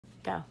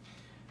Go.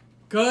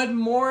 Good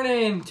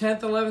morning,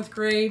 10th, 11th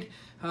grade.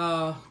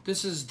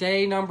 This is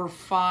day number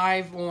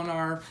 5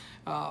 on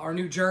our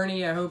new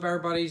journey. I hope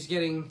everybody's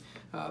getting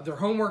their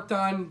homework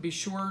done. Be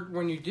sure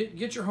when you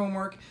get your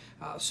homework,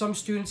 some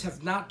students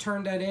have not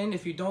turned that in.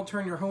 If you don't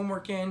turn your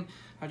homework in,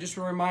 I just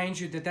want to remind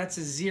you that that's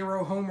a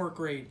 0 homework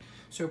grade.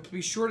 So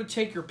be sure to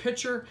take your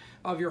picture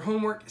of your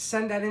homework,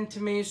 send that in to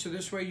me, so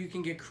this way you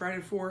can get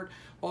credit for it.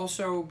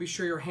 Also, be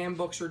sure your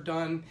handbooks are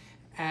done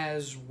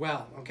as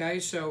well. Okay,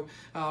 so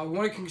we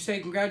want to say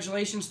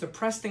congratulations to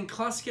Preston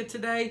Kluska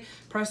today.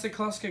 Preston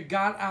Kluska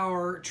got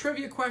our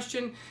trivia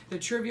question. The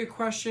trivia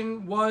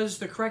question was,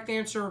 the correct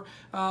answer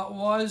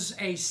was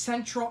a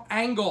central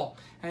angle,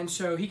 and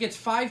so he gets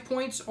 5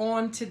 points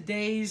on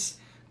today's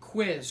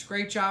quiz.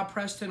 Great job,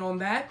 Preston, on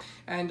that.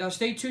 And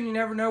stay tuned. You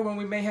never know when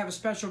we may have a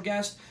special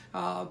guest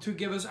to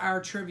give us our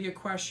trivia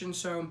question.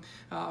 So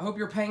I hope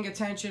you're paying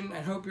attention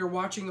and hope you're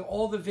watching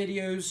all the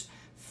videos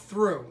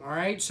through. All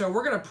right, so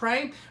we're going to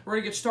pray. We're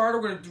going to get started.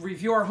 We're going to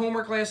review our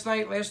homework last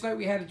night. Last night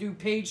we had to do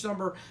page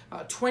number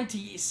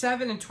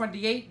 27 and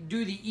 28,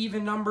 do the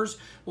even numbers.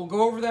 We'll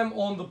go over them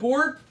on the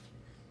board.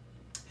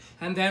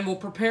 And then we'll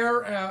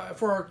prepare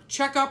for our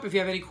checkup. If you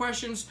have any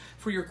questions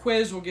for your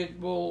quiz,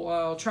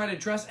 we'll try to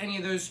address any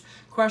of those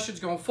questions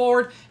going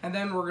forward. And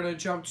then we're going to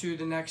jump to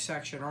the next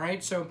section. All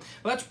right. So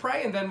let's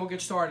pray, and then we'll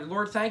get started.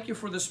 Lord, thank you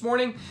for this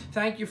morning.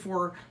 Thank you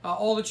for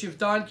all that you've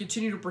done.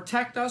 Continue to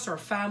protect us, our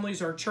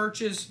families, our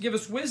churches. Give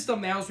us wisdom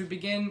now as we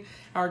begin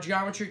our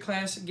geometry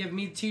class. Give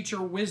me,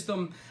 teacher,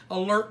 wisdom,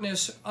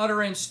 alertness,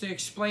 utterance to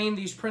explain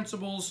these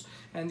principles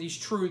and these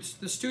truths.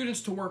 The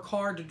students to work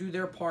hard to do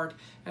their part,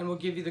 and we'll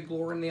give you the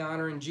glory and the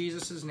honor in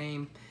Jesus'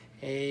 name.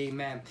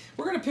 Amen.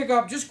 We're going to pick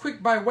up just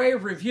quick by way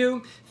of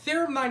review.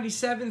 Theorem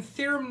 97,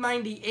 Theorem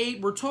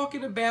 98. We're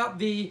talking about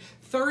the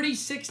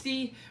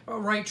 30-60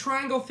 right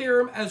triangle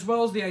theorem as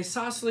well as the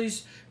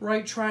isosceles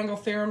right triangle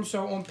theorem.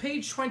 So on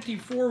page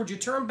 24, would you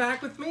turn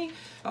back with me?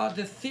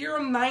 The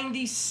Theorem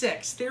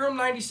 96. Theorem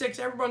 96,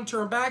 everyone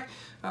turn back.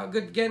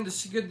 Good again, to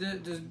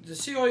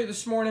see all you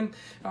this morning.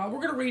 We're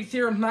going to read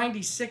Theorem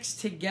 96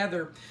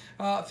 together.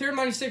 Theorem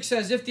 96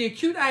 says, if the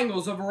acute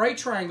angles of a right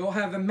triangle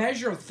have a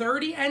measure of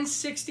 30 and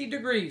 60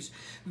 degrees,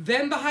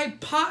 then the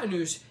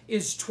hypotenuse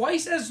is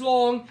twice as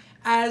long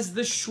as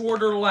the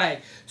shorter leg.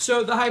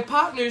 So the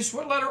hypotenuse,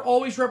 what letter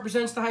always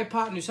represents the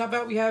hypotenuse? How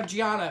about we have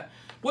Gianna?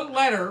 What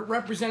letter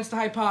represents the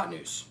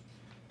hypotenuse?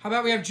 How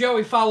about we have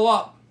Joey follow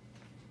up?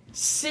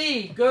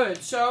 C, good.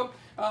 So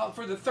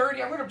for the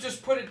 30, I'm going to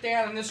just put it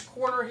down in this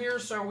corner here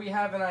so we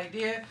have an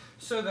idea.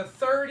 So the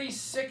 30,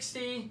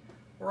 60,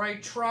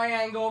 right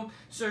triangle.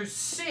 So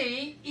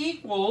C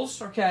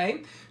equals,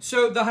 okay,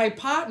 so the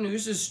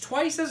hypotenuse is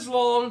twice as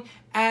long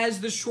as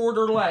the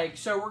shorter leg.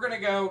 So we're going to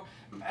go,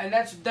 and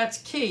that's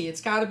key.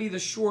 It's got to be the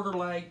shorter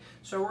leg.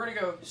 So we're going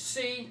to go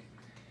C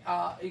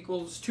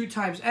equals 2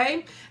 times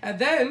A. And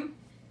then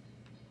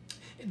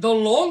the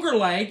longer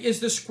leg is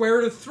the square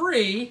root of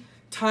 3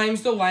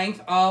 times the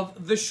length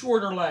of the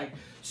shorter leg.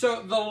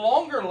 So the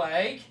longer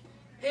leg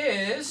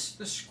is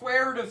the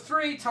square root of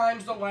 3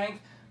 times the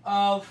length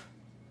of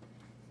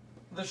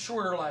the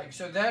shorter leg.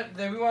 So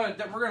we're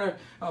going to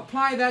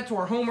apply that to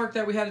our homework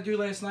that we had to do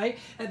last night.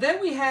 And then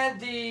we had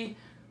the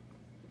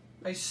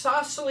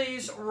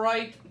isosceles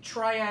right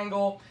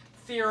triangle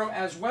theorem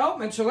as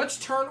well. And so let's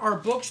turn our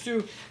books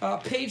to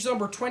page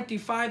number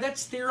 25.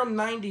 That's Theorem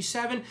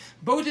 97.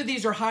 Both of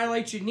these are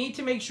highlights. You need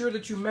to make sure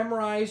that you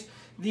memorize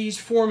these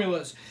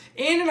formulas.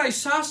 In an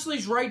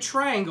isosceles right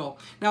triangle,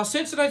 now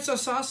since it's an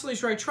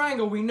isosceles right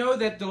triangle, we know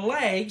that the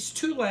legs,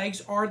 2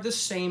 legs, are the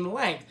same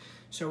length.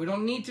 So we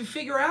don't need to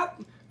figure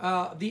out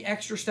the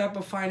extra step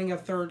of finding a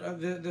third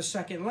of the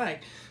second leg.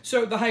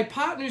 So the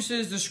hypotenuse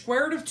is the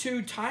square root of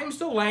 2 times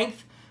the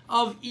length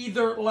of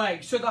either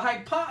leg. So the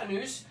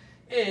hypotenuse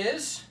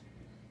is,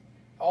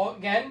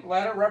 again,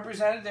 letter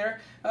represented there,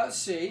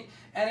 C,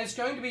 and it's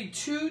going to be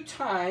 2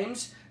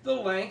 times the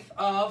length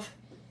of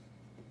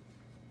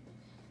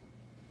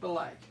the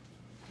leg.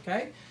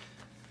 Okay?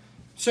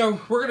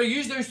 So we're going to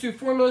use those 2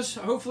 formulas.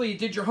 Hopefully you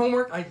did your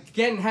homework. I,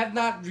 again, have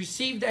not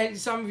received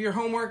some of your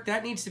homework.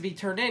 That needs to be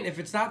turned in. If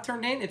it's not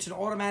turned in, it's an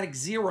automatic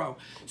 0.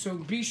 So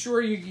be sure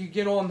you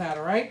get on that,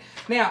 all right?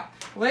 Now,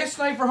 last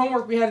night for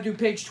homework, we had to do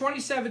page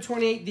 27,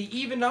 28, the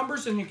even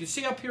numbers. And you can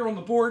see up here on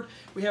the board,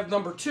 we have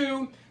number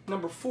 2,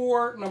 number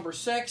 4, number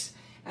 6.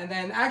 And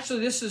then actually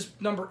this is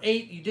number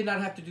 8. You did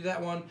not have to do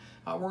that one.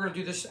 We're going to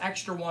do this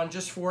extra one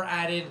just for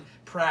added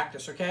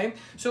practice, okay?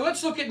 So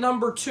let's look at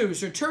number 2.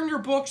 So turn your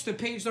books to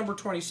page number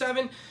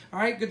 27. All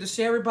right, good to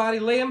see everybody.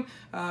 Liam,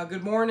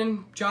 good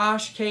morning.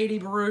 Josh, Katie,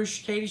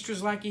 Baruch, Katie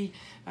Strzelecki,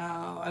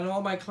 and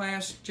all my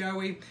class,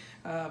 Joey,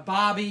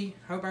 Bobby.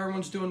 Hope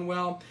everyone's doing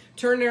well.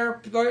 Turn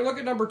there. Look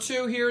at number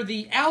 2 here.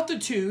 The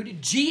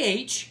altitude,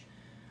 GH,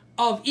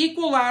 of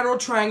equilateral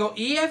triangle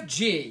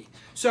EFG.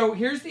 So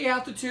here's the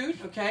altitude,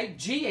 okay?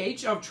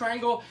 GH of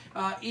triangle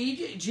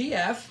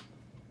EGF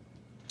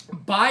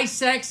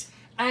bisects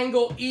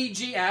angle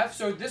EGF.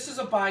 So this is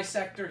a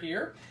bisector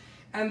here.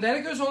 And then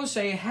it goes on to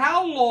say,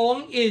 how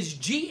long is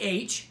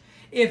GH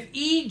if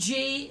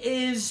EG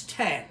is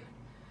 10?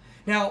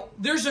 Now,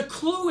 there's a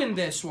clue in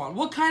this one.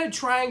 What kind of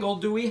triangle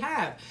do we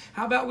have?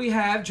 How about we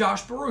have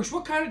Josh Baruch?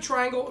 What kind of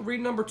triangle? Read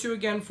number 2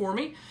 again for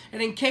me.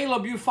 And then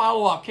Caleb, you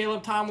follow up.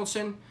 Caleb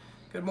Tomlinson,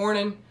 good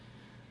morning.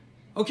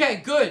 Okay,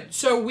 good.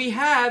 So we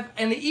have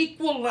an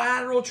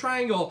equilateral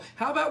triangle.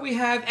 How about we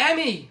have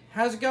Emmy?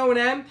 How's it going,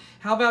 Em?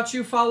 How about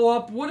you follow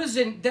up? What is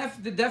the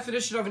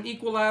definition of an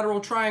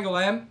equilateral triangle,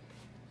 Em?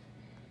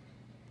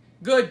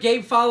 Good.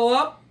 Gabe, follow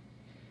up.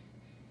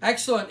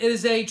 Excellent. It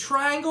is a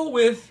triangle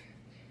with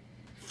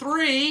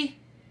 3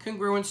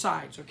 congruent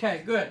sides.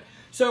 Okay, good.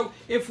 So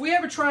if we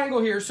have a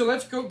triangle here, so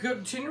let's go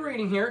continue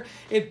reading here.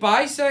 It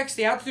bisects,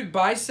 the altitude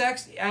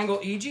bisects the angle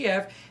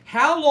EGF.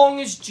 How long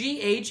is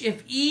GH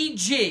if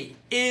EG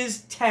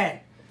is 10?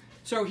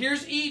 So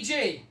here's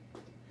EG.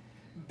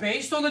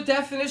 Based on the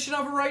definition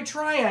of a right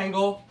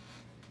triangle,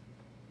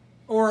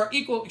 or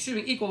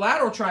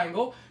equilateral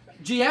triangle,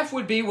 GF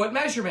would be what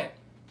measurement?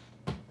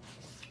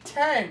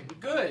 10.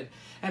 Good.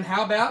 And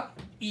how about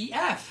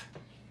EF?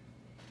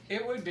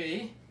 It would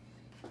be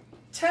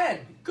 10.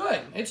 Good.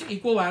 It's an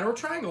equilateral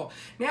triangle.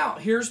 Now,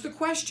 here's the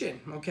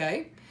question,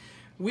 okay?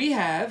 We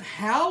have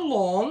how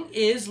long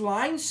is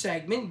line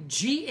segment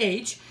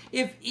GH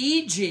if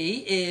EG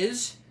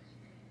is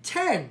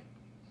 10?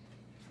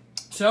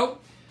 So,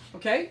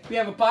 okay, we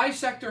have a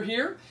bisector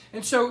here.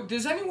 And so,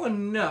 does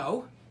anyone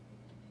know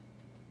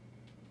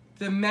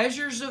the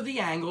measures of the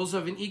angles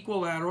of an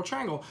equilateral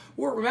triangle?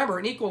 Or remember,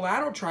 an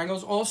equilateral triangle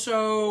is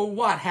also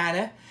what,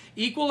 Hannah?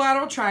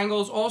 Equilateral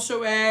triangle is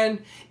also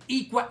an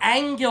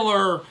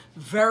equiangular.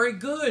 Very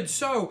good.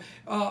 So,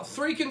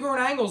 3 congruent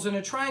angles in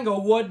a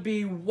triangle would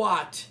be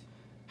what?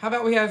 How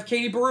about we have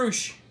Katie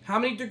Baruch? How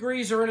many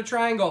degrees are in a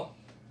triangle?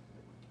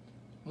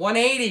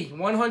 180.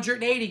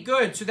 180.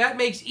 Good. So that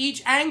makes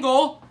each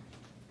angle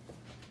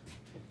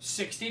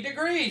 60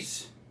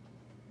 degrees.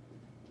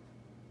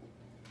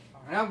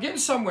 Now I'm getting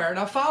somewhere.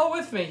 Now follow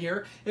with me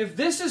here. If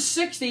this is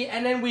 60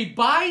 and then we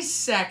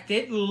bisect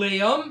it,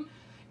 Liam,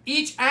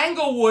 each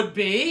angle would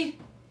be...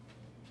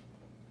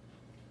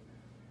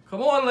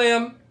 Come on,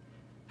 Liam.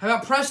 How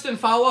about Preston,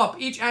 follow up?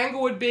 Each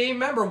angle would be,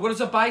 remember, what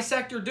does a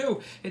bisector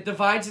do? It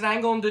divides an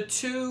angle into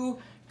 2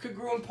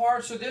 congruent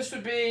parts. So this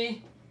would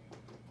be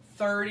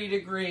 30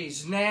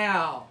 degrees.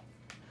 Now,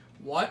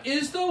 what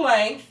is the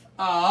length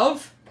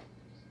of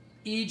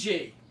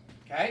EG?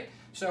 Okay,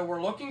 so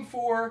we're looking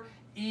for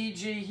EG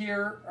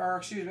here, or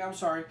excuse me, I'm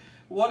sorry.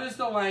 What is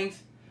the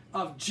length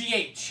of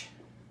GH?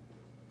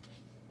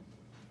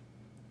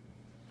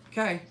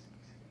 Okay,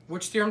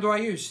 which theorem do I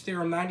use?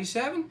 Theorem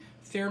 97,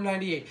 Theorem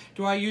 98.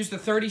 Do I use the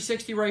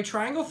 30-60 right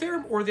triangle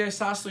theorem or the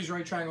isosceles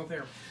right triangle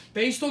theorem?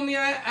 Based on the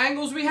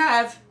angles we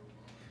have,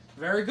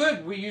 very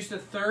good. We use the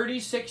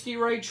 30-60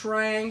 right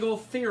triangle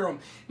theorem.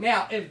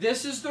 Now, if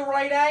this is the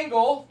right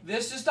angle,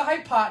 this is the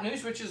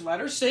hypotenuse, which is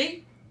letter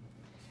C.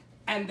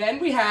 And then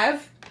we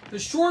have the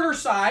shorter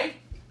side,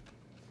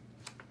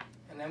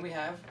 and then we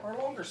have our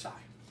longer side.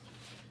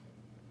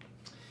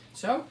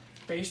 So,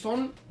 based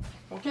on,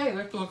 okay,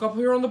 let's look up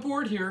here on the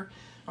board here.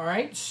 All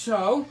right,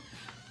 so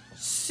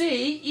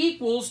C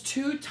equals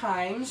 2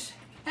 times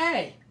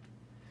A.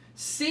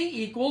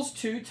 C equals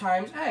 2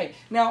 times A.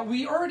 Now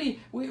we don't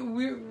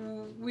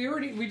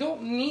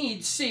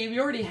need C. We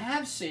already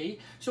have C.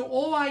 So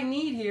all I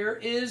need here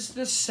is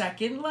the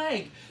second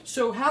leg.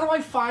 So how do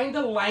I find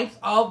the length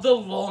of the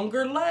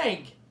longer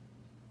leg?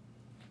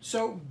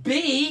 So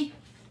B.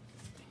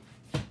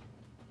 All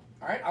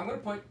right, I'm going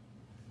to put.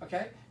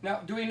 Okay.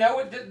 Now, do we know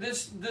what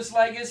this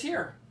leg is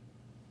here?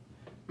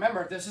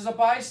 Remember, if this is a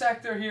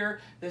bisector here,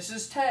 this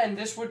is 10.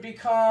 This would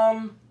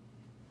become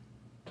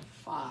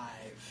 5.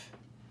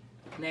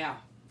 Now,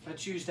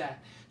 let's use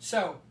that.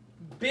 So,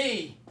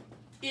 B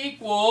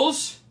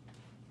equals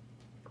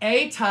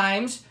A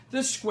times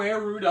the square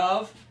root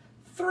of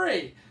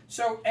 3.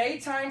 So, A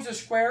times the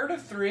square root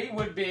of 3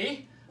 would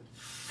be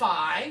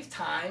 5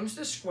 times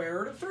the square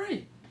root of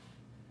 3.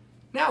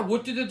 Now,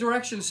 what did the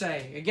directions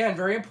say? Again,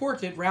 very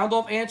important. Round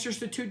off answers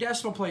to 2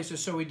 decimal places,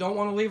 so we don't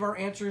want to leave our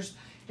answers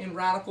in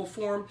radical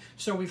form.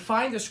 So we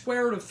find the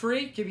square root of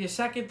 3. Give you a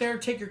second there.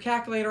 Take your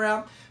calculator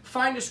out.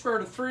 Find the square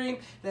root of 3.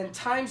 Then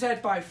times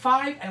that by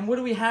 5. And what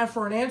do we have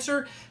for an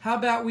answer? How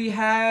about we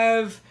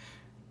have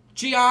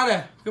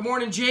Gianna. Good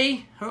morning,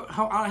 G.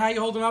 How you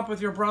holding up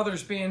with your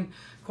brothers, being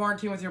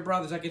quarantined with your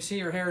brothers? I can see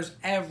your hair is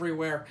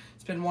everywhere.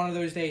 It's been one of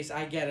those days.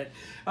 I get it.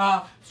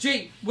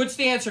 G, what's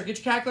the answer? Get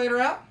your calculator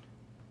out.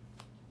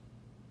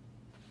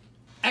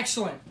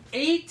 Excellent.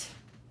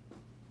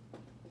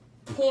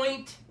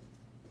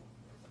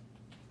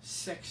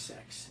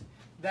 8.66.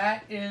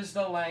 That is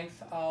the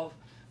length of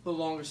the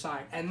longer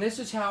side. And this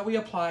is how we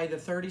apply the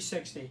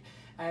 30-60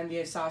 and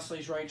the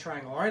isosceles right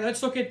triangle. All right,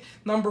 let's look at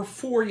number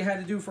 4 you had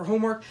to do for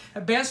homework.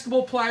 A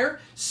basketball player,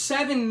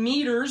 7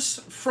 meters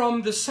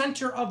from the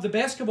center of the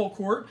basketball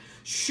court,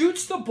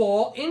 shoots the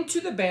ball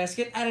into the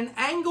basket at an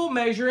angle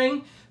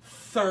measuring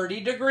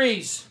 30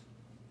 degrees.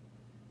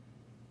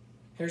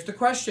 Here's the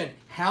question.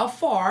 How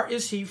far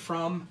is he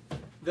from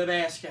the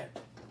basket?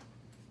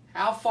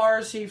 How far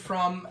is he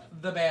from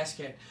the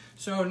basket?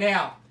 So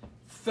now,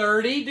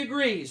 30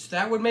 degrees.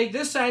 That would make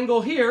this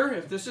angle here,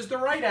 if this is the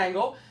right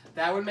angle,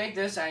 that would make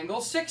this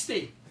angle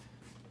 60.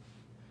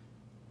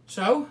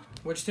 So,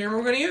 which theorem are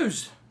we going to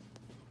use?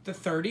 The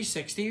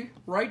 30-60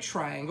 right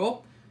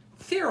triangle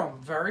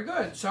theorem. Very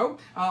good. So,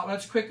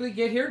 let's quickly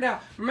get here.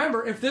 Now,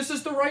 remember, if this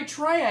is the right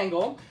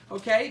triangle,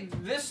 okay,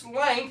 this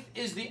length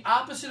is the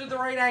opposite of the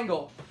right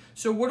angle.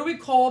 So, what do we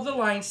call the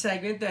line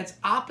segment that's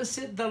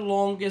opposite the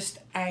longest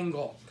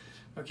angle?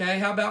 Okay,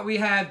 how about we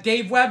have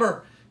Dave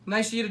Weber.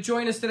 Nice of you to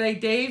join us today,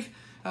 Dave.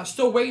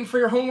 Still waiting for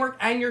your homework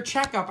and your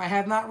checkup. I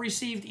have not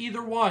received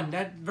either one.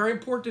 That's very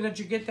important that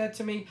you get that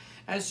to me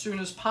as soon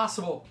as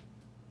possible.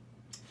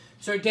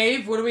 So,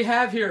 Dave, what do we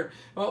have here?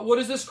 What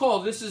is this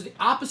called? This is the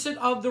opposite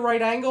of the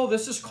right angle.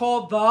 This is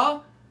called the...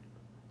 All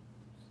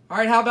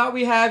right, how about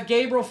we have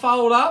Gabriel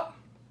followed up?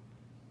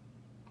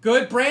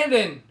 Good.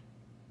 Brandon.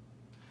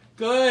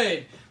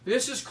 Good.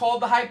 This is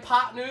called the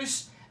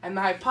hypotenuse, and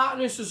the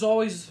hypotenuse is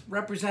always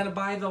represented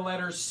by the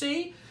letter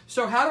C.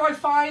 So how do I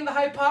find the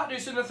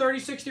hypotenuse in the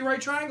 30-60 right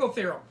triangle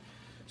theorem?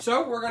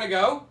 So we're going to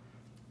go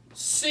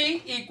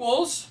C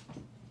equals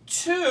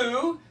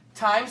 2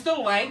 times the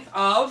length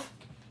of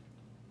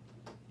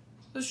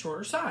the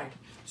shorter side.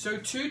 So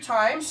 2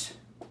 times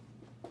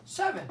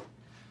 7.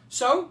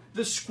 So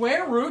the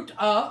square root,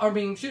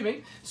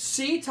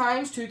 C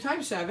times 2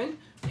 times 7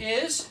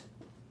 is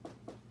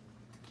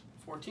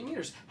 14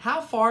 meters. How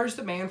far is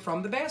the man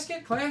from the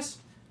basket, class?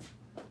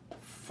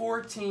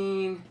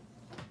 14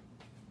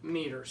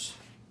 meters.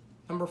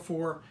 Number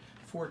 4,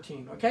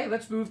 14. Okay,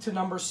 let's move to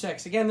number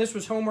 6. Again, this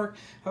was homework.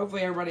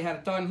 Hopefully everybody had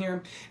it done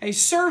here. A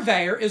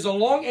surveyor is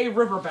along a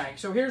riverbank.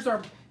 So here's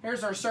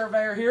our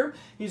surveyor here.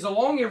 He's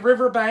along a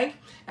riverbank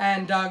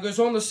and goes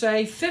on to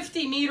say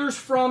 50 meters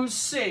from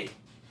C.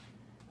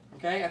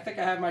 Okay, I think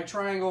I have my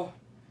triangle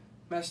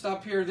messed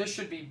up here. This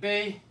should be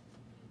B.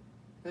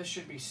 This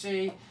should be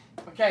C.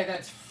 Okay,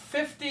 that's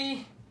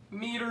 50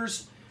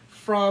 meters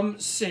from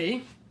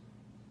C.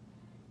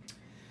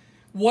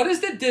 What is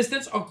the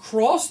distance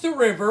across the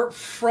river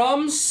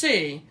from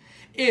C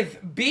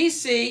if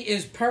BC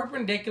is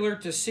perpendicular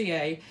to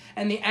CA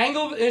and the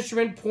angle of the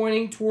instrument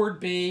pointing toward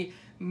B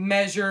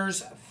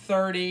measures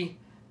 30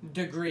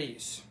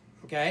 degrees?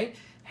 Okay,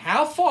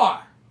 how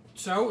far?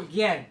 So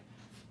again,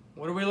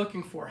 what are we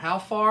looking for? How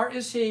far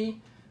is he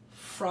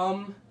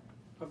from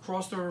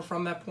across the river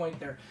from that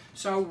point there?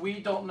 So we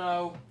don't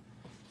know.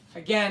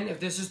 Again, if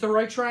this is the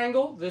right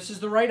triangle, this is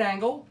the right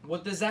angle.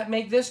 What does that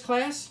make this,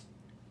 class?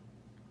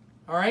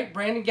 All right,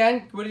 Brandon,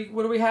 again, what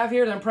do we have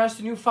here? Then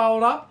Preston, you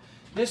followed up.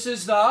 This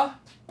is the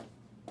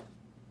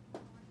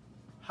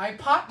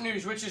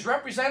hypotenuse, which is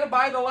represented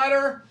by the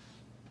letter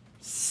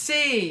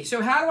C.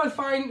 So how do I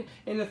find,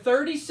 in the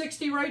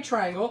 30-60 right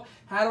triangle,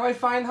 how do I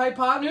find the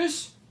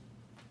hypotenuse?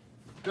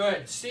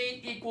 Good.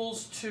 C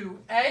equals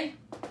 2A.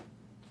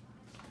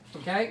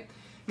 Okay.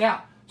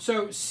 Now,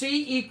 so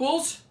C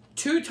equals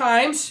 2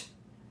 times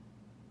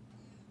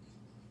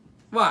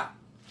what?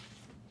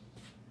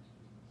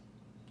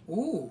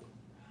 Ooh.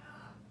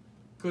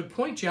 Good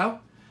point, Joe.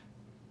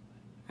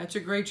 That's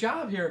a great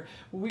job here.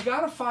 We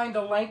got to find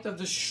the length of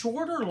the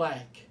shorter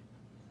leg.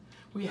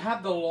 We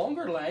have the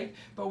longer leg,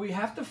 but we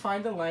have to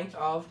find the length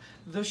of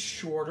the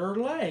shorter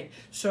leg.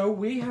 So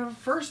we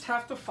first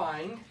have to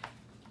find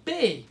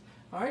B.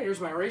 All right, here's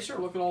my eraser,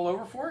 looking all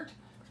over for it.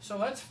 So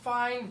let's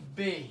find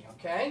B,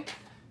 okay?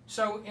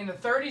 So in the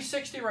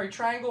 30-60 right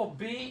triangle,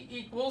 B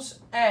equals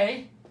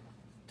A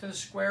to the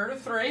square root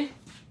of 3.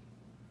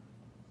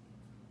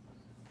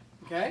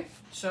 Okay,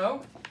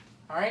 so,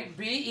 all right,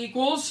 B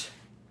equals,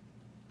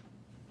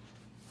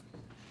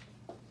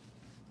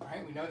 all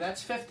right, we know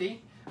that's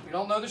 50. We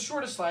don't know the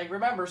shortest leg,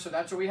 remember, so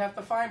that's what we have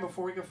to find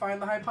before we can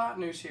find the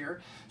hypotenuse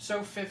here.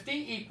 So 50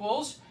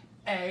 equals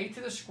A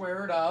to the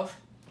square root of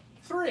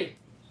 3.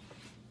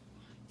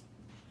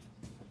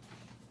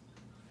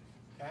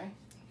 Okay.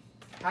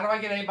 How do I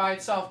get A by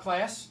itself,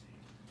 class?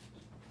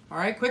 All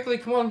right, quickly,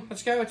 come on,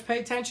 let's go. Let's pay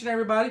attention,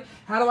 everybody.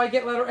 How do I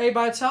get letter A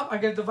by itself? I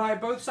got to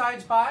divide both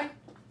sides by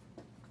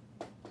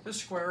the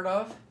square root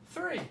of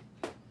 3.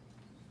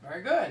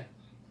 Very good.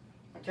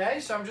 Okay,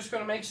 so I'm just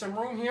going to make some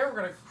room here.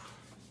 We're going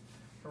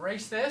to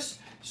erase this.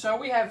 So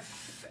we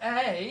have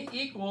A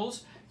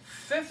equals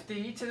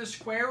 50 to the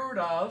square root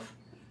of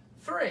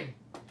 3.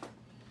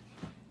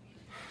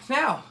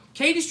 Now,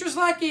 Katie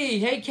Strzelecki.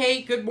 Hey,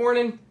 Kate, good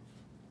morning.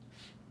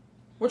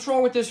 What's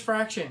wrong with this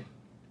fraction?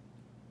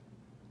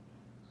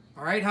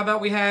 All right, how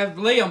about we have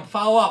Liam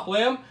follow up.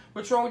 Liam,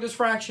 what's wrong with this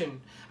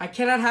fraction? I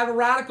cannot have a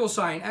radical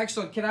sign.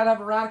 Excellent. Cannot have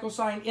a radical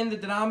sign in the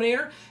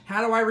denominator.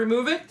 How do I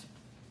remove it?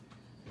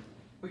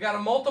 We got to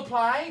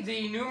multiply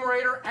the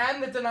numerator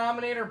and the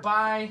denominator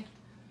by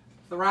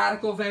the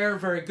radical there.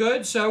 Very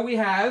good. So we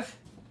have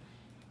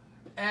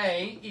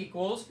A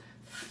equals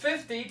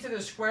 50 to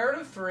the square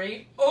root of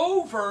 3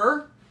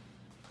 over,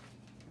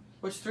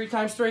 what's 3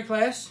 times 3,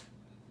 class?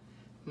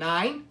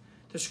 9,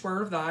 the square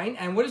root of 9.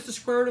 And what is the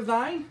square root of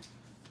 9?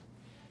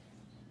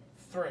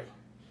 3.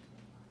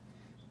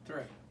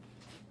 3.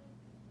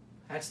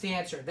 That's the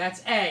answer.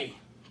 That's A.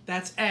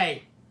 That's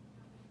A.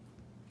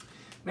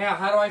 Now,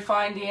 how do I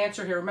find the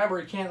answer here? Remember,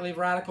 you can't leave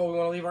radical. We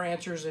want to leave our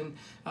answers in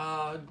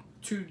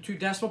two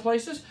decimal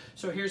places.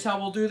 So here's how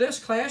we'll do this,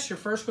 class. You're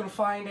first going to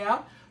find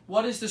out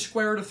what is the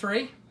square root of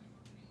 3.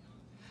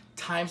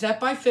 Times that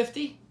by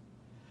 50.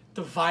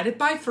 Divide it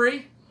by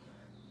 3.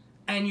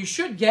 And you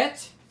should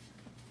get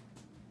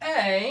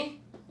A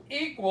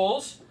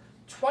equals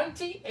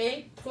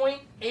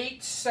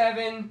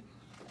 28.87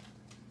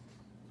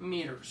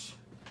 meters.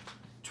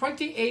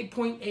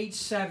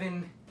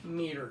 28.87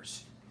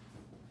 meters.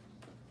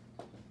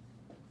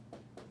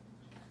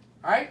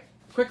 All right,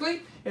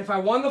 quickly, if I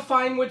want to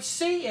find what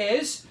C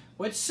is,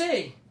 what's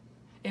C?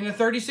 In a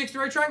 30-60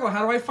 right triangle,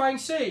 how do I find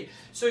C?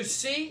 So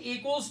C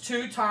equals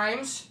 2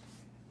 times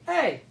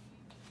A.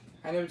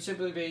 And it would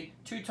simply be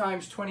 2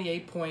 times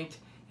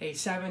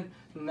 28.87,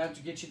 and that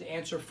would get you the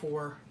answer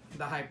for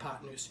the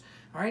hypotenuse.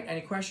 All right,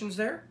 any questions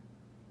there?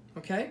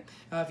 Okay,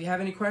 if you have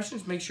any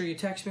questions, make sure you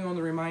text me on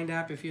the Remind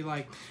app if you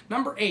like.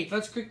 Number 8,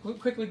 let's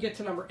quickly get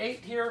to number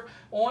 8 here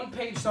on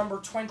page number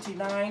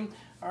 29.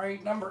 All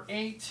right, number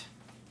 8.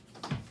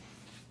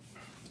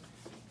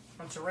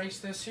 Let's erase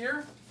this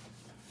here.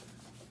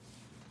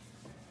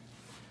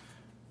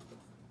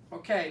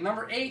 Okay,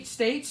 number 8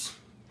 states,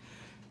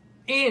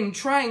 in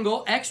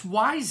triangle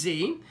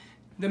XYZ,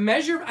 the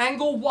measure of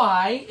angle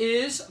Y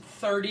is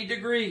 30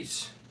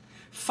 degrees.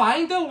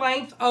 Find the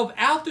length of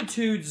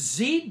altitude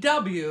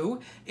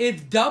ZW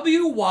if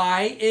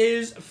WY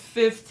is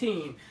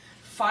 15.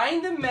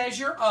 Find the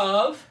measure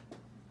of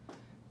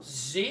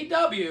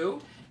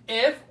ZW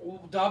if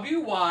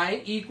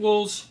WY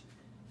equals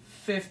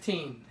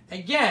 15.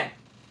 Again,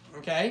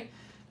 okay?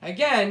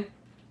 Again,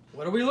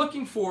 what are we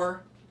looking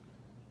for?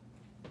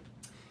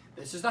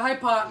 This is the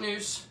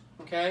hypotenuse,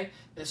 okay?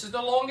 This is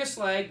the longest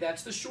leg,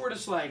 that's the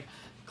shortest leg.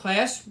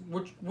 Class,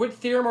 what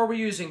theorem are we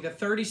using? The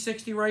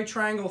 30-60 right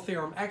triangle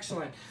theorem.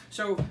 Excellent.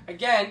 So,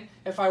 again,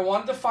 if I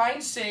wanted to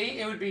find C,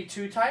 it would be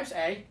 2 times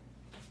A.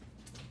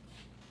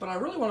 But I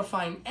really want to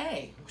find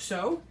A.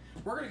 So,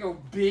 we're going to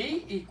go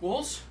B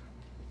equals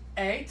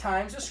A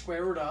times the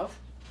square root of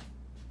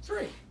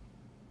 3.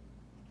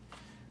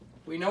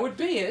 We know what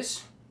B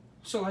is,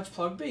 so let's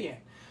plug B in.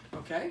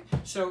 Okay,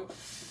 so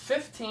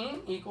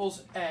 15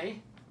 equals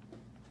A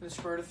to the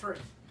square root of 3.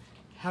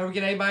 How do we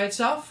get A by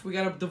itself? We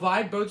got to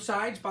divide both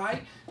sides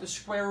by the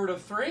square root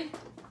of 3.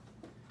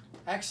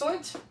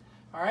 Excellent.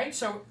 All right,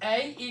 so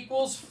A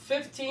equals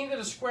 15 to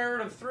the square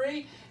root of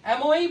 3.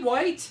 Emily,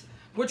 White,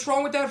 what's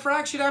wrong with that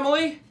fraction,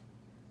 Emily?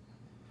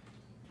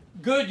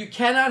 Good, you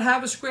cannot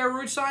have a square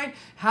root sign.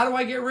 How do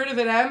I get rid of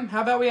it, Em?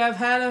 How about we have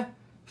Hannah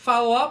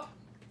follow up?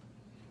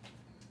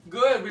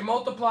 Good, we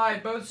multiply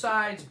both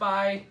sides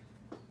by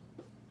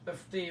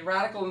the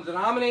radical in the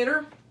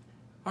denominator.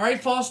 All right,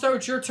 Fausto,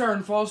 it's your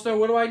turn. Fausto,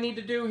 what do I need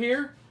to do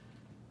here?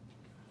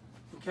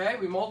 Okay,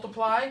 we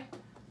multiply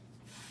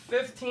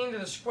 15 to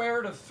the square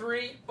root of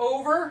 3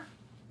 over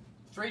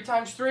 3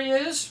 times 3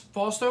 is,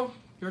 Fausto,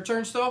 your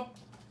turn still?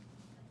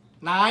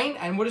 9,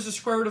 and what is the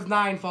square root of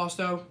 9,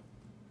 Fausto?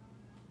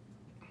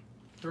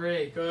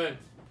 3, good.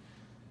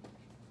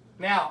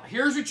 Now,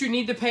 here's what you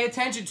need to pay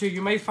attention to.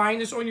 You may find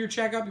this on your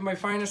checkup. You might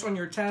find this on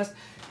your test.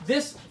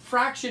 This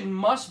fraction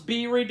must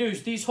be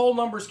reduced. These whole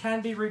numbers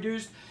can be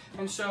reduced.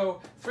 And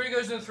so 3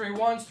 goes into 3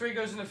 once, 3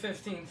 goes into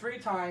 15 3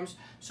 times.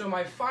 So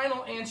my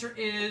final answer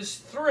is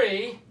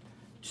 3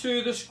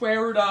 to the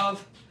square root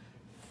of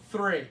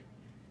 3.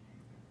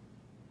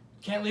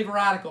 Can't leave a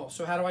radical.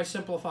 So how do I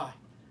simplify?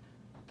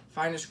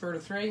 Find the square root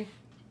of 3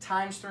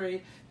 times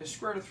 3. The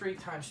square root of 3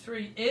 times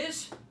 3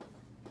 is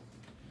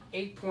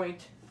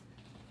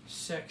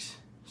 8.66.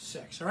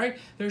 All right,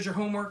 there's your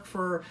homework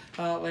for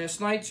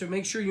last night, so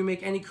make sure you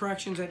make any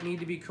corrections that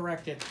need to be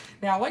corrected.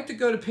 Now, I'd like to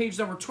go to page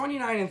number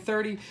 29 and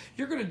 30.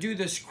 You're going to do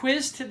this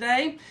quiz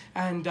today,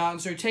 and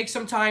so take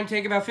some time,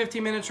 take about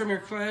 15 minutes from your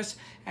class,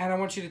 and I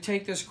want you to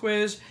take this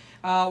quiz.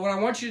 What I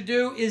want you to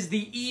do is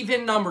the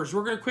even numbers.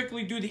 We're going to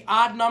quickly do the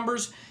odd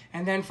numbers,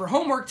 and then for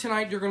homework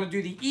tonight, you're going to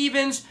do the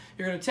evens.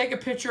 You're going to take a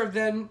picture of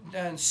them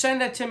and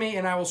send that to me,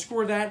 and I will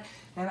score that,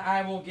 and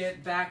I will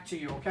get back to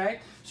you, okay?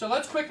 So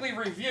let's quickly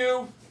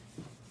review.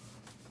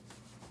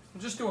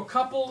 We'll just do a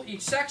couple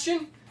each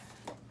section,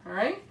 all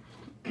right?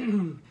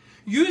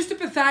 Use the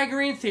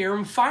Pythagorean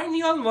theorem. Find the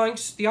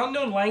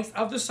unknown length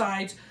of the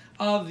sides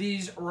of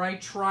these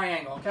right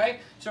triangle, okay?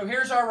 So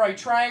here's our right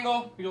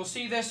triangle. You'll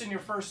see this in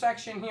your first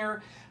section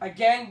here.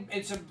 Again,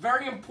 it's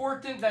very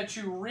important that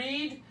you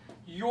read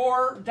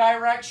your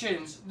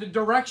directions. The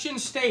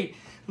directions state,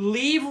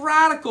 leave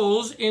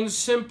radicals in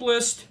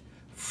simplest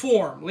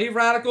form. Leave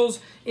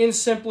radicals in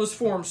simplest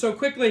form. So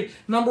quickly,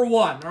 number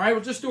 1, all right?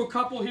 We'll just do a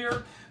couple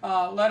here.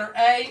 Letter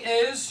A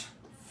is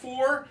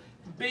 4,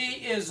 B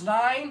is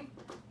 9.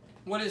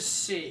 What is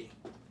C?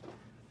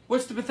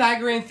 What's the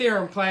Pythagorean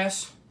theorem,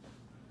 class?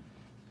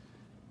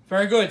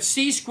 Very good.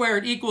 C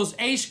squared equals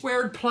A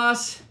squared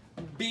plus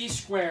B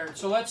squared.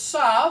 So let's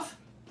solve.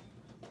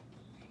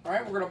 All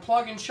right, we're going to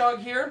plug and chug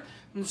here.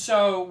 And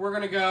so we're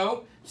going to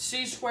go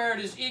C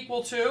squared is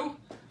equal to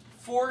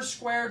 4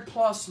 squared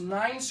plus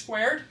 9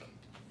 squared.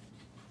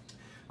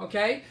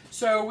 Okay,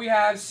 so we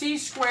have c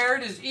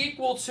squared is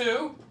equal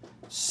to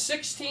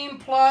 16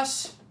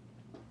 plus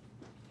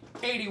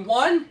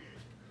 81.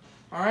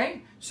 All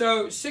right,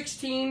 so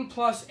 16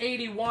 plus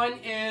 81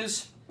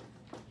 is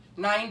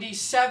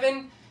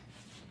 97.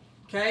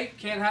 Okay,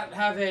 can't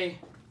have a,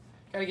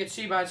 gotta get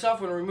c by itself.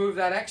 We're going to remove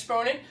that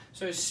exponent.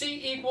 So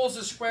c equals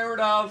the square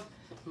root of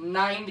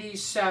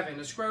 97,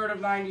 the square root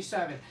of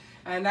 97.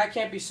 And that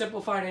can't be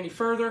simplified any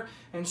further.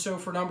 And so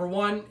for number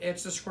 1,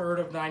 it's the square root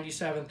of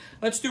 97.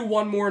 Let's do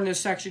one more in this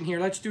section here.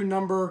 Let's do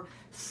number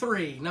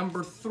 3.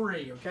 Number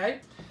 3,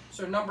 okay?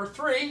 So number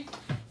 3,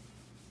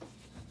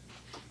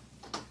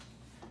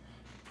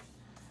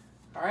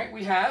 all right,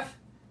 we have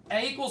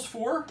a equals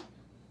 4.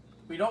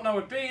 We don't know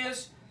what b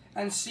is.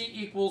 And c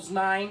equals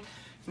 9.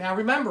 Now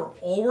remember,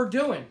 all we're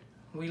doing,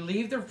 we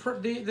leave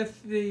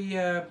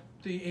the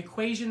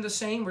equation the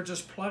same. We're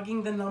just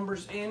plugging the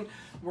numbers in.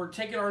 We're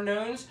taking our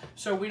knowns.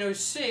 So we know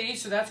c,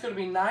 so that's going to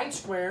be 9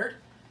 squared,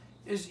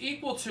 is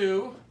equal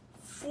to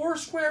 4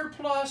 squared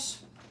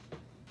plus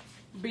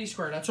b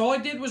squared. That's all I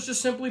did was just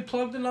simply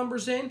plug the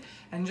numbers in,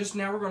 and just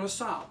now we're going to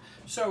solve.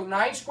 So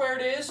 9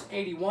 squared is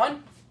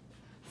 81.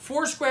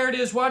 4 squared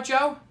is what,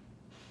 Joe?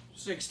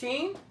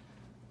 16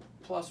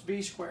 plus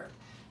b squared.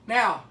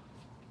 Now,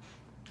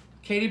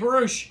 Katie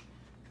Baruch,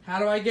 how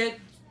do I get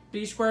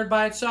b squared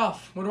by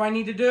itself? What do I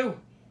need to do?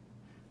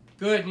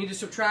 Good. Need to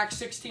subtract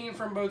 16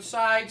 from both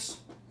sides.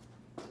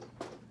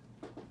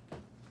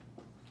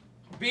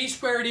 B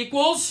squared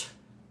equals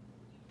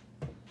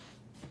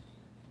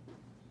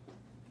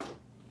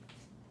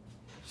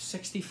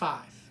 65.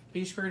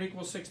 B squared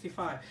equals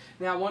 65.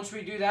 Now, once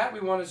we do that,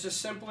 we want to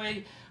just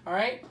simply, all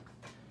right,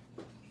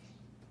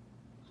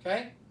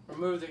 okay,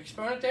 remove the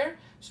exponent there.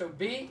 So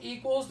b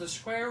equals the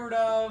square root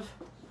of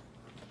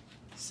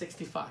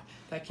 65.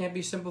 That can't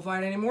be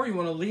simplified anymore. You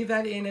want to leave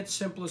that in its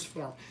simplest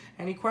form.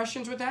 Any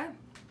questions with that?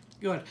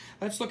 Good.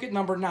 Let's look at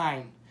number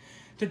 9.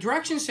 The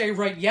directions say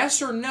write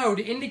yes or no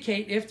to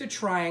indicate if the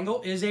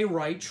triangle is a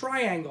right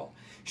triangle.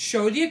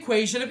 Show the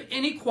equation of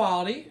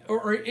inequality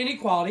or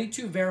inequality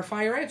to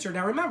verify your answer.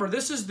 Now remember,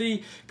 this is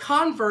the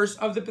converse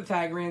of the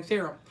Pythagorean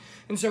theorem.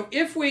 And so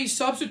if we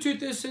substitute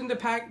this in the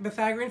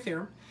Pythagorean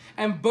theorem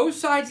and both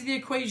sides of the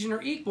equation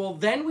are equal,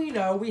 then we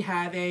know we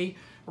have a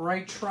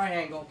right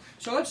triangle.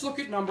 So let's look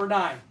at number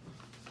 9.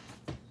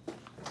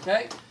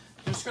 Okay,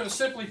 I'm just going to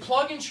simply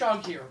plug and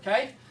chug here,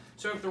 okay?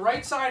 So if the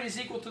right side is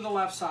equal to the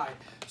left side.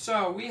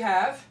 So we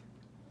have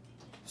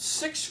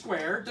 6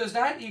 squared. Does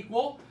that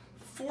equal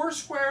 4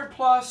 squared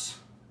plus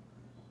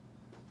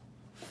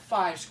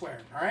 5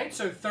 squared? All right,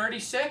 so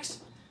 36.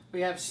 We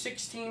have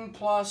 16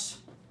 plus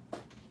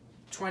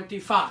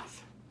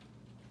 25.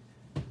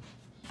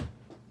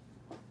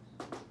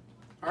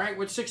 All right,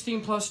 what's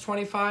 16 plus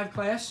 25,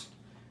 class?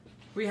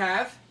 We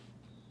have,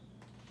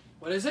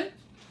 what is it?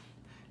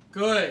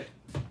 Good.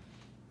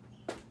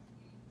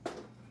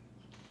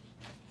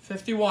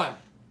 51.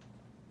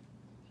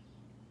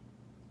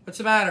 What's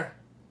the matter?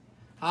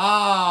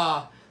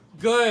 Ah,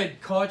 good.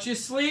 Caught you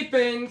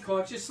sleeping.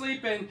 Caught you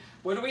sleeping.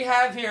 What do we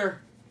have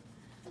here?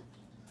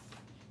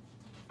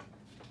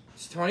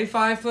 It's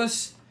 25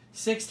 plus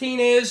 16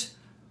 is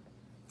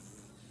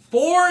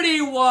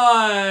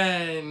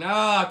 41.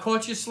 Ah,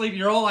 caught you sleeping.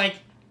 You're all like,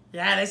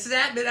 yeah, this is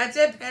it. That's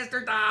it,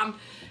 Pastor Tom.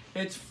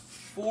 It's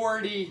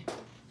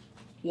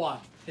 41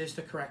 is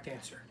the correct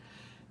answer.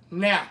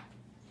 Now,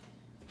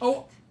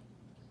 oh,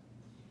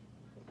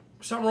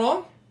 something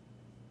wrong?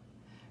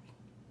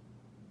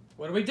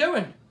 What are we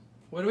doing?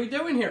 What are we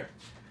doing here?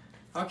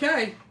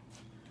 Okay,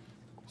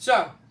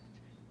 so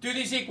do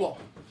these equal.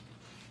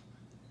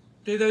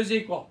 Do those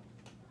equal?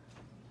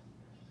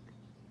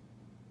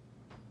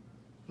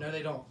 No,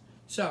 they don't.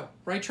 So,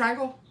 right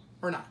triangle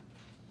or not?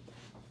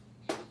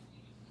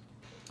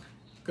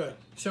 Good.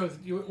 So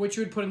what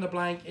you would put in the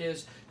blank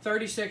is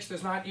 36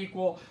 does not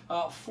equal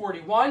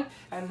 41.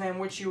 And then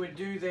what you would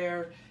do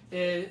there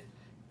is,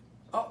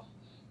 oh,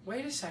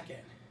 wait a second.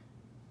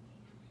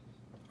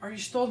 Are you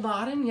still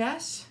nodding?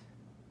 Yes?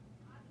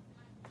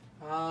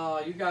 Oh,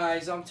 you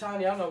guys, I'm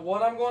telling you, I don't know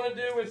what I'm going to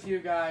do with you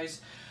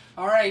guys.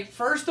 All right,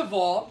 first of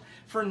all,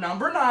 for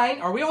number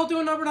 9, are we all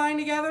doing number 9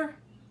 together?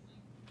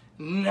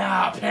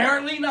 No,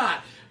 apparently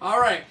not. All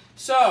right,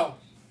 so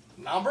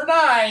number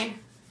 9,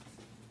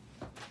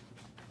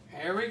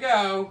 here we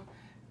go.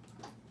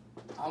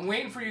 I'm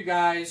waiting for you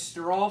guys.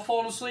 They're all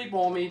falling asleep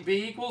on me.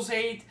 B equals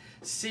 8,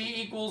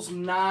 C equals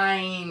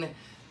 9.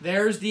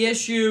 There's the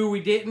issue.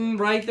 We didn't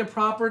write the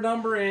proper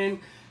number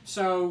in.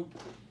 So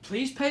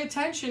please pay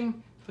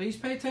attention. Please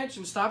pay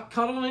attention. Stop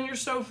cuddling in your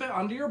sofa,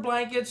 under your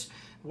blankets.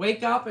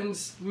 Wake up and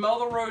smell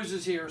the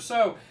roses here.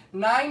 So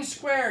 9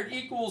 squared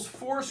equals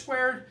 4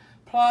 squared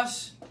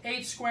plus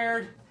 8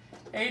 squared.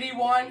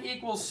 81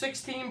 equals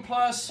 16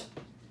 plus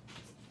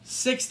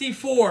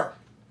 64.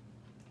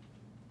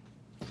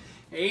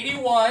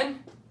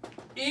 81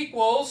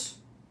 equals,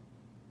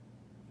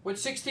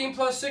 what's 16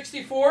 plus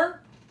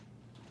 64?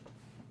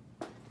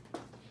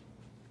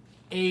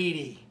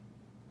 80.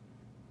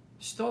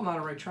 Still not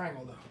a right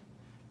triangle,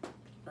 though.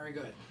 Very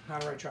good.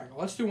 Not a right triangle.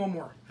 Let's do one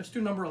more. Let's do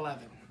number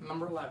 11.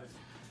 number 11.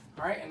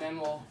 All right, and then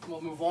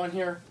we'll move on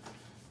here.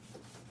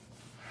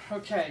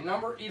 Okay,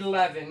 number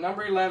 11.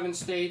 Number 11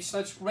 states,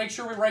 let's make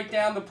sure we write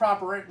down the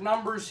proper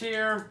numbers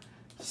here.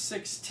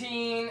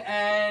 16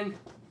 and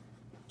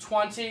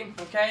 20,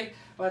 okay?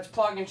 Let's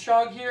plug and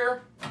chug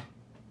here.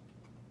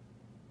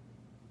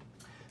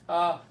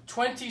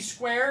 20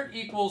 squared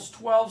equals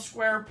 12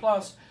 squared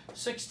plus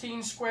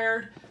 16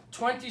 squared.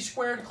 20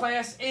 squared,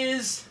 class,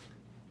 is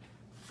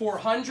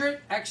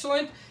 400.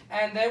 Excellent.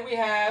 And then we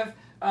have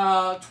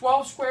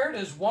 12 squared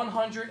is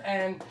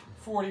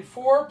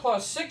 144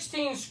 plus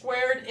 16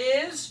 squared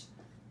is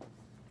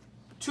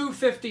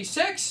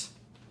 256.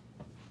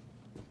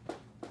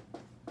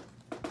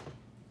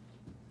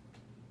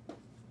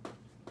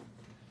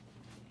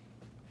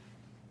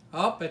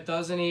 Oh, it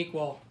doesn't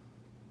equal.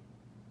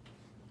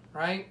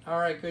 Right? All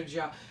right, good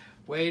job.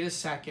 Wait a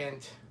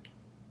second.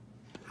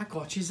 I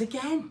caught you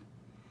again.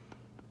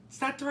 It's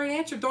not the right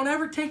answer. Don't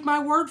ever take my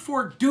word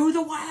for it. Do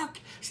the work.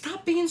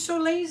 Stop being so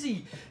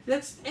lazy.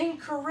 That's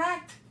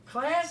incorrect,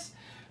 class.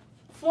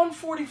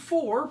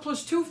 144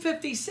 plus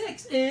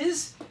 256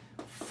 is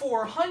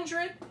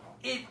 400.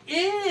 It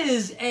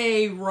is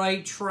a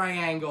right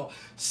triangle.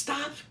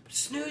 Stop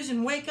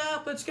snoozing. Wake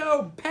up. Let's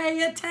go.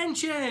 Pay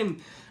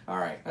attention. All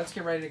right, let's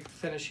get ready to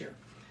finish here.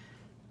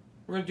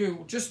 We're going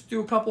to just do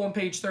a couple on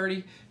page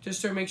 30,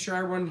 just to make sure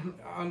everyone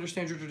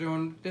understands what you're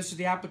doing. This is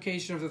the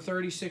application of the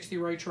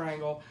 30-60 right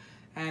triangle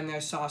and the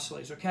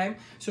isosceles, okay?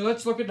 So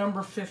let's look at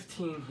number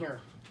 15 here.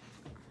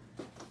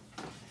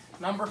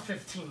 Number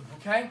 15,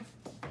 okay?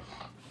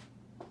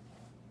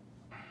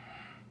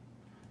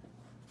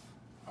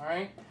 All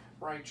right,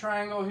 right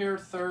triangle here,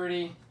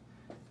 30,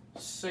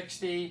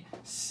 60,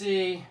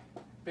 C,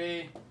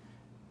 B,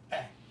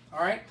 A.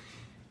 All right?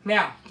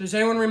 Now, does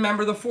anyone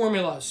remember the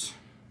formulas?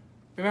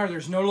 Remember,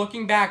 there's no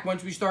looking back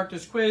once we start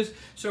this quiz.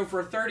 So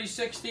for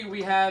 30-60,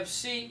 we have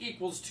C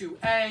equals to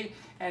A,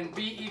 and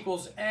B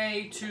equals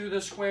A to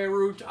the square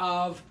root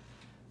of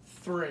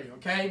 3.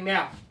 Okay,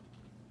 now,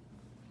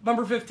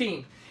 number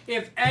 15.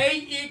 If A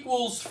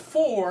equals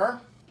 4,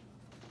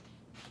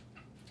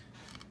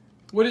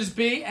 what is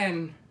B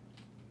and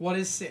what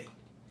is C?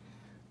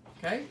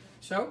 Okay,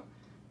 so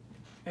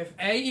if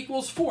A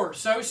equals 4,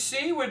 so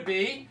C would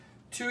be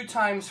 2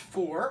 times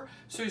 4.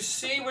 So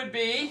C would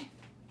be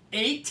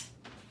 8.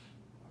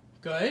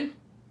 Good.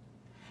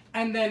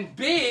 And then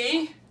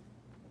B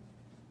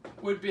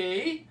would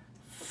be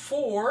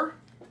 4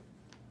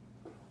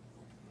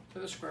 to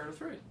the square root of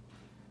 3.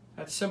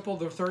 That's simple,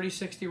 the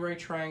 30-60 right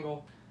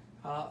triangle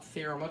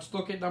theorem. Let's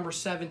look at number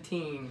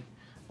 17.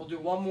 We'll do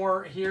one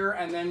more here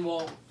and then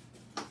we'll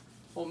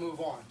move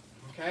on.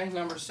 Okay,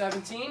 number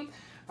 17.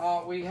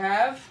 We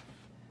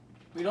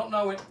don't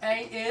know what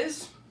A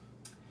is.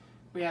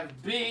 We have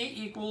B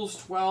equals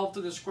 12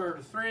 to the square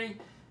root of 3.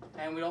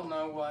 And we don't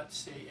know what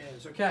C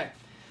is. Okay.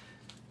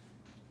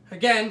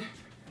 Again,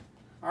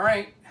 all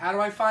right, how do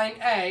I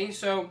find A?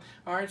 So,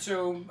 all right,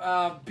 so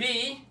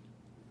B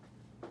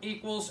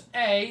equals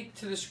A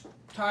to the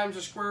times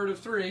the square root of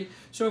 3.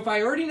 So if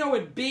I already know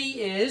what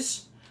B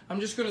is, I'm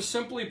just going to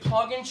simply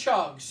plug and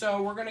chug.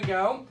 So we're going to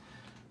go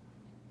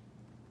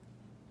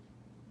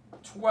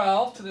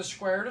 12 to the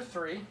square root of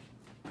 3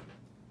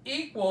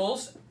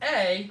 equals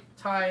A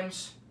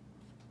times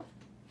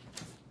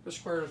the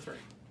square root of 3.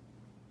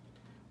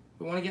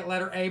 We want to get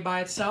letter A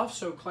by itself,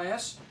 so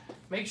class,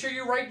 make sure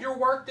you write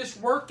this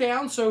work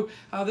down, so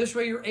this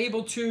way you're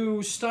able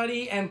to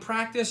study and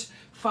practice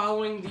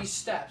following these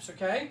steps,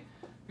 okay?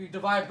 You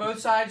divide both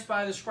sides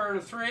by the square root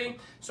of 3,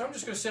 so I'm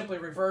just going to simply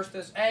reverse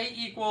this. A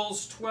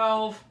equals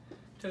 12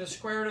 to the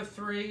square root of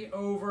 3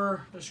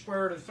 over the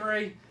square root of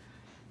 3.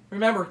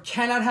 Remember,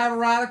 cannot have a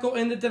radical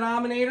in the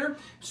denominator,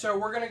 so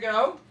we're going to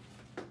go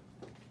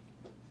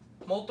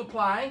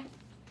multiply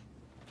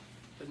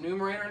the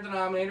numerator and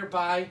denominator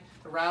by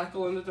the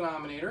radical in the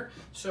denominator.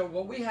 So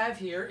what we have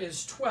here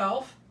is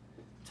 12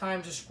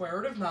 times the square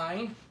root of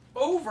 9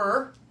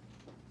 over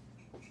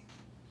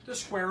the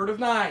square root of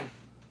 9.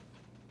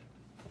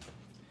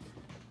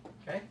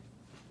 Okay?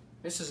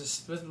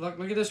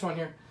 Look at this one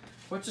here.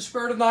 What's the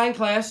square root of 9,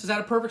 class? Is that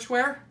a perfect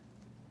square?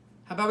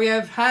 How about we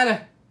have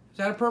Hannah? Is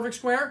that a perfect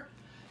square?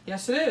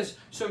 Yes, it is.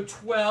 So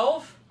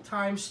 12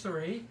 times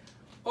 3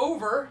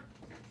 over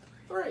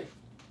 3.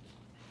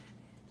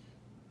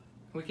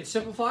 We can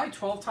simplify.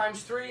 12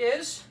 times 3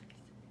 is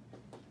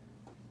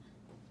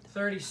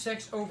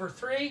 36 over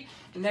 3.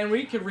 And then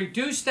we could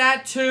reduce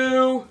that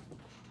to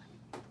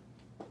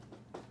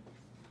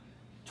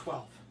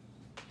 12.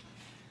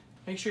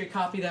 Make sure you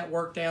copy that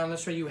work down.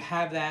 This way you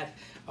have that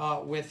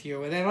with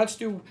you. And then let's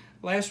do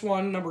last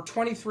one, number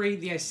 23,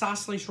 the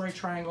isosceles right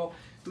triangle.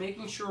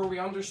 Making sure we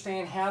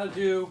understand how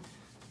to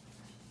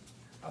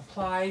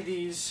apply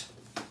these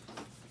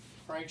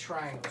right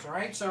triangles. All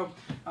right, so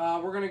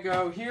we're going to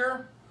go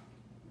here.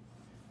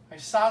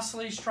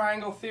 Isosceles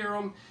triangle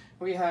theorem.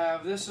 We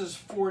have, this is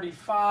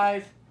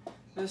 45.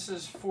 This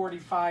is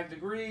 45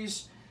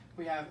 degrees.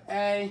 We have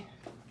A,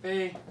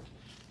 B,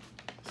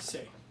 C.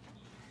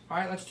 All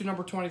right, let's do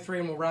number 23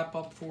 and we'll wrap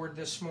up for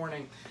this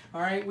morning.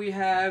 All right, we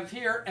have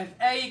here if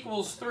A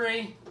equals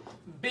 3,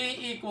 B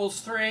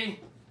equals 3,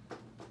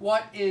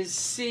 what is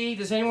C?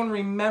 Does anyone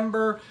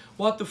remember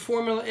what the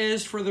formula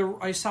is for the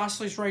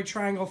isosceles right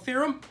triangle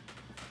theorem?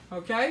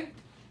 Okay,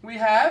 we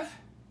have,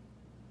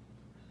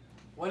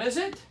 what is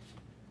it?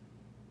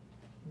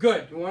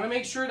 Good. We want to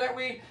make sure that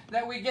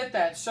we get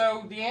that.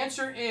 So the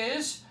answer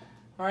is,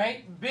 all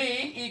right,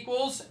 B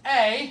equals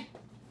A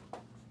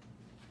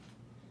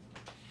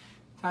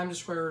times the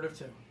square root of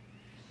 2.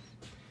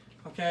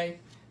 Okay.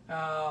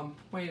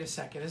 Wait a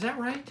second. Is that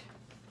right?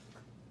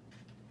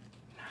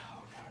 No.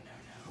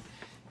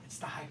 It's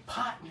the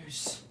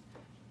hypotenuse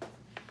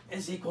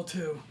is equal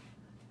to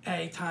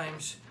A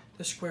times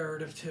the square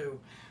root of 2.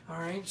 All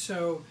right.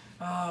 So,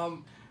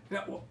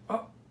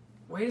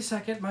 wait a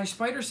second. My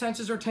spider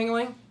senses are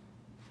tingling.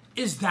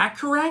 Is that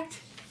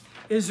correct?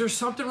 Is there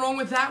something wrong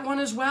with that one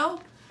as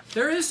well?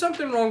 There is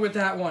something wrong with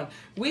that one.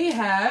 We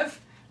have,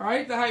 all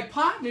right, the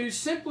hypotenuse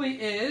simply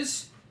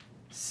is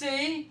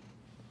C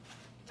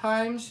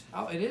times,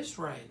 oh, it is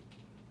right.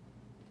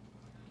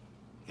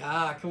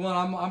 Ah, come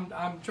on,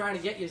 I'm trying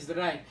to get you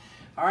today.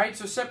 All right,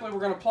 so simply we're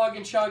going to plug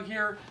and chug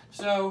here.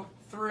 So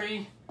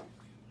 3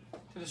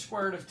 to the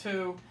square root of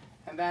 2,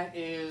 and that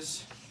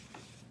is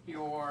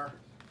your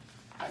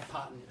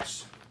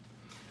hypotenuse.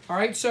 All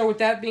right, so with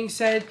that being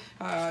said,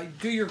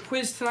 do your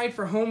quiz tonight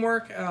for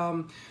homework.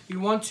 You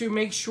want to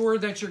make sure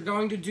that you're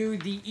going to do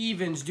the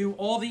evens. Do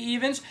all the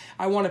evens.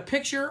 I want a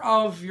picture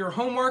of your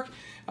homework.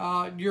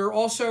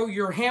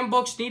 Your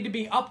handbooks need to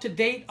be up to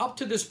date up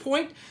to this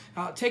point.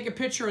 Take a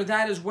picture of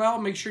that as well.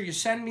 Make sure you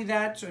send me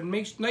that and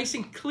make nice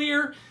and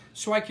clear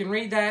so I can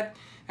read that.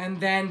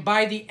 And then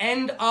by the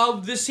end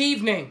of this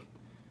evening,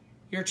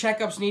 your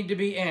checkups need to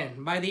be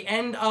in. By the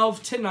end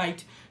of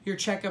tonight, your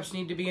checkups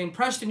need to be in.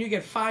 Preston, you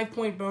get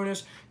 5-point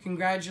bonus.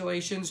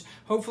 Congratulations.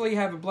 Hopefully you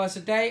have a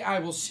blessed day. I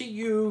will see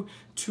you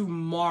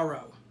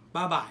tomorrow.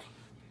 Bye-bye.